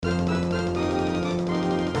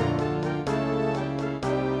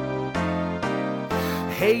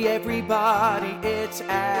Hey everybody, it's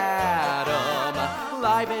Adam,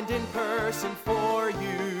 live and in person for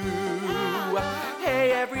you.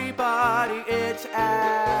 Hey everybody, it's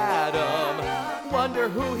Adam, wonder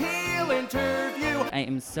who he'll interview. I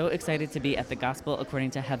am so excited to be at the Gospel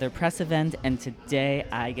According to Heather press event, and today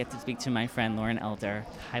I get to speak to my friend Lauren Elder.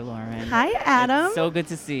 Hi, Lauren. Hi, Adam. It's so good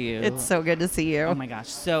to see you. It's so good to see you. Oh my gosh.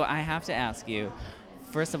 So I have to ask you,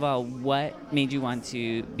 first of all, what made you want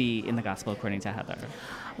to be in the Gospel According to Heather?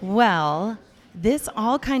 Well, this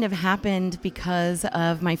all kind of happened because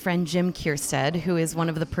of my friend Jim Kierstead, who is one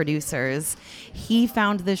of the producers. He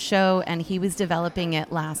found this show and he was developing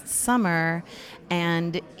it last summer,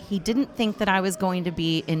 and he didn't think that I was going to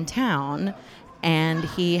be in town. And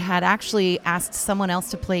he had actually asked someone else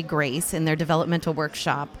to play Grace in their developmental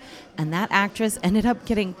workshop. And that actress ended up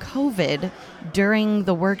getting COVID during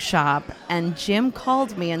the workshop. And Jim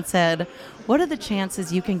called me and said, what are the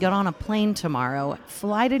chances you can get on a plane tomorrow,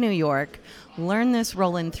 fly to New York, learn this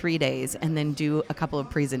role in 3 days, and then do a couple of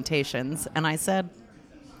presentations? And I said,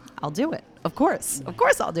 I'll do it. Of course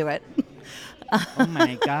I'll do it. Oh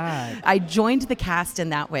my God. I joined the cast in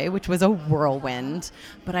that way, which was a whirlwind,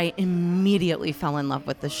 but I immediately fell in love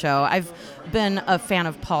with the show. I've been a fan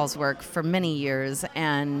of Paul's work for many years,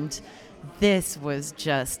 and this was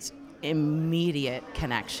just immediate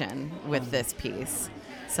connection with this piece.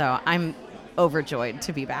 So I'm overjoyed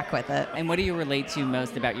to be back with it. And what do you relate to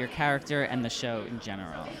most about your character and the show in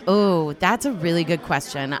general? Oh, that's a really good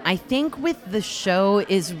question. I think with the show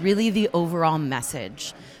is really the overall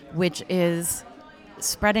message, which is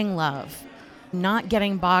spreading love, not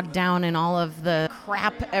getting bogged down in all of the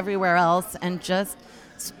crap everywhere else, and just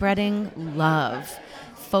spreading love,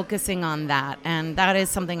 focusing on that. And that is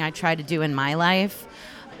something I try to do in my life.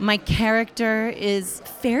 My character is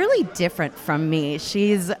fairly different from me.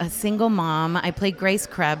 She's a single mom. I play Grace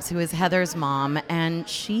Krebs, who is Heather's mom, and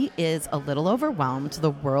she is a little overwhelmed. The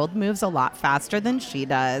world moves a lot faster than she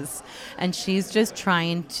does, and she's just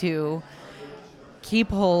trying to keep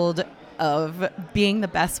hold of being the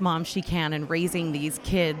best mom she can and raising these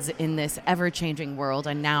kids in this ever-changing world.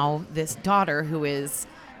 And now this daughter who is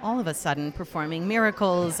all of a sudden performing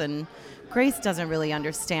miracles, and Grace doesn't really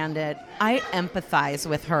understand it. I empathize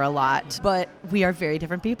with her a lot, but we are very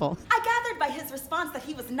different people. I gathered by his response that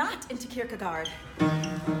he was not into Kierkegaard. We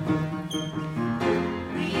live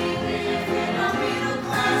in a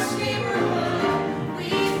middle-class neighborhood. We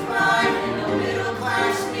thrive in a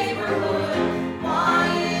middle-class neighborhood. Why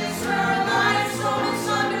is her life so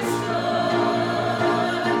misunderstood?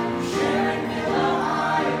 Sharonville,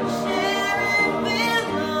 Ohio.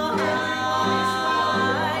 Sharonville,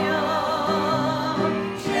 Ohio.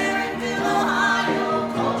 Sharonville, Ohio.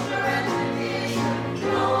 Culture and tradition.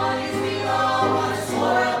 No one is below us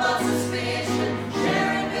or above suspicion.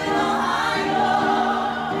 Sharonville,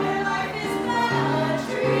 Ohio, where life is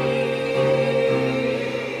poetry.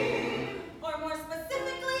 Or more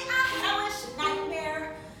specifically, a hellish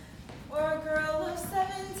nightmare for a girl of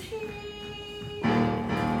 17.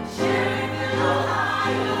 Sharonville,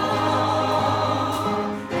 Ohio,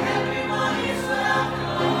 everyone is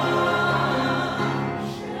welcome.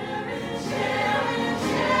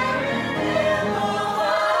 Sharonville,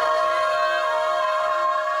 Ohio.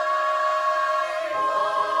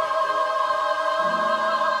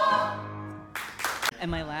 And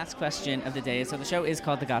my last question of the day, so the show is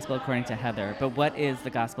called The Gospel According to Heather, but what is The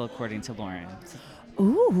Gospel According to Lauren?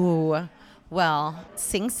 Ooh, well,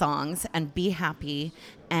 sing songs and be happy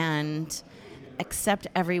and accept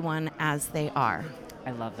everyone as they are.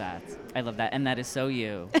 I love that. And that is so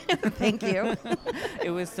you. Thank you. It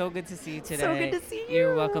was so good to see you today. So good to see you.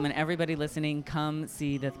 You're welcome. And everybody listening, come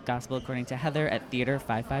see The Gospel According to Heather at Theater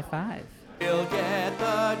 555. He'll get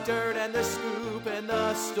the dirt and the scoop and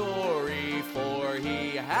the story, for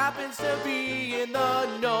he happens to be in the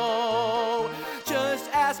know. Just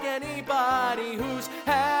ask anybody who's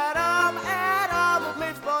Adam. Adam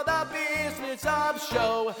lives for the business of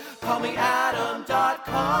show. Call me Adam.com.